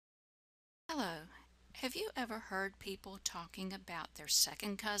Hello. Have you ever heard people talking about their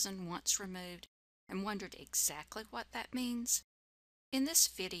second cousin once removed and wondered exactly what that means? In this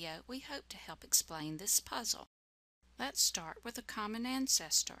video, we hope to help explain this puzzle. Let's start with a common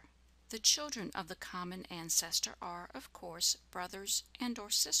ancestor. The children of the common ancestor are, of course, brothers and/or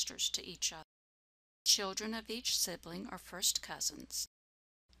sisters to each other. Children of each sibling are first cousins.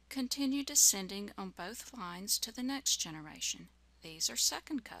 Continue descending on both lines to the next generation. These are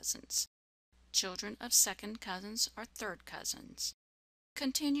second cousins. Children of second cousins are third cousins.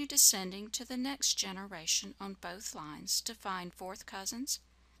 Continue descending to the next generation on both lines to find fourth cousins,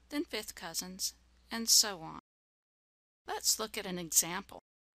 then fifth cousins, and so on. Let's look at an example.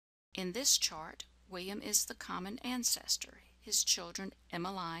 In this chart, William is the common ancestor. His children,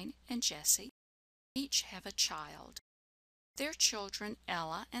 Emmeline and Jessie, each have a child. Their children,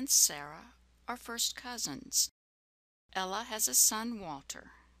 Ella and Sarah, are first cousins. Ella has a son,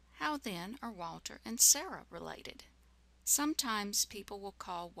 Walter. How then are Walter and Sarah related? Sometimes people will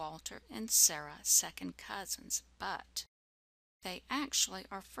call Walter and Sarah second cousins, but they actually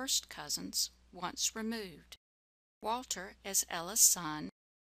are first cousins once removed. Walter, as Ella's son,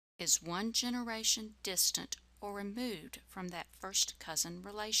 is one generation distant or removed from that first cousin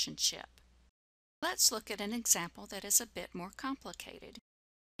relationship. Let's look at an example that is a bit more complicated.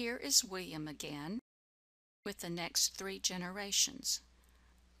 Here is William again with the next three generations.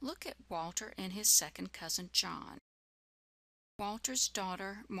 Look at Walter and his second cousin John. Walter's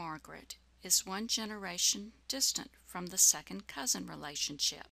daughter Margaret is one generation distant from the second cousin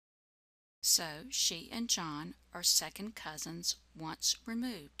relationship. So she and John are second cousins once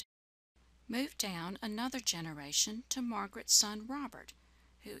removed. Move down another generation to Margaret's son Robert,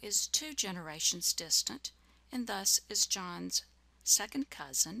 who is two generations distant and thus is John's second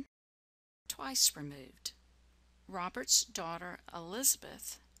cousin twice removed. Robert's daughter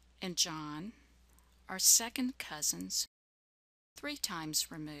Elizabeth and John are second cousins three times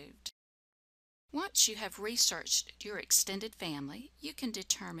removed. Once you have researched your extended family, you can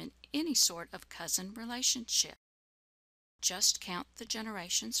determine any sort of cousin relationship. Just count the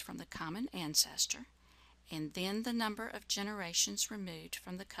generations from the common ancestor and then the number of generations removed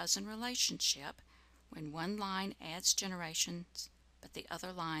from the cousin relationship when one line adds generations but the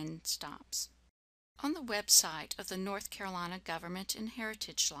other line stops. On the website of the North Carolina Government and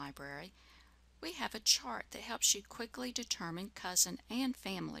Heritage Library, we have a chart that helps you quickly determine cousin and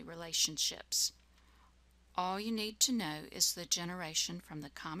family relationships. All you need to know is the generation from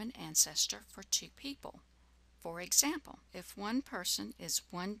the common ancestor for two people. For example, if one person is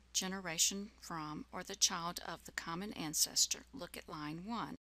one generation from or the child of the common ancestor, look at line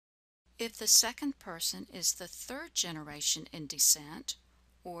 1. If the second person is the third generation in descent,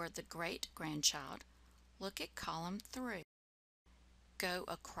 or the great-grandchild, look at column 3. Go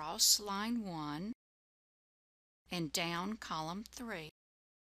across line 1 and down column 3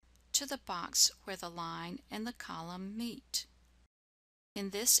 to the box where the line and the column meet. In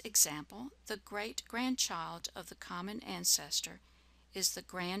this example, the great-grandchild of the common ancestor is the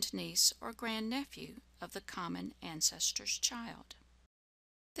grandniece or grandnephew of the common ancestor's child.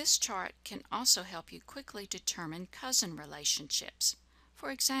 This chart can also help you quickly determine cousin relationships. For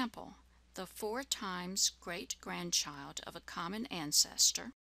example, the 4 times great-grandchild of a common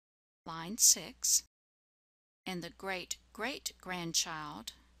ancestor, line 6, and the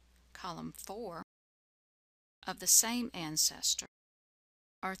great-great-grandchild, column 4, of the same ancestor,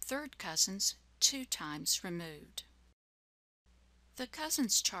 are third cousins 2 times removed. The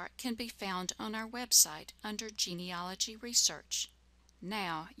cousins chart can be found on our website under Genealogy Research.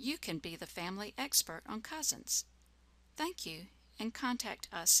 Now you can be the family expert on cousins. Thank you, and contact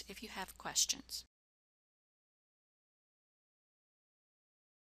us if you have questions.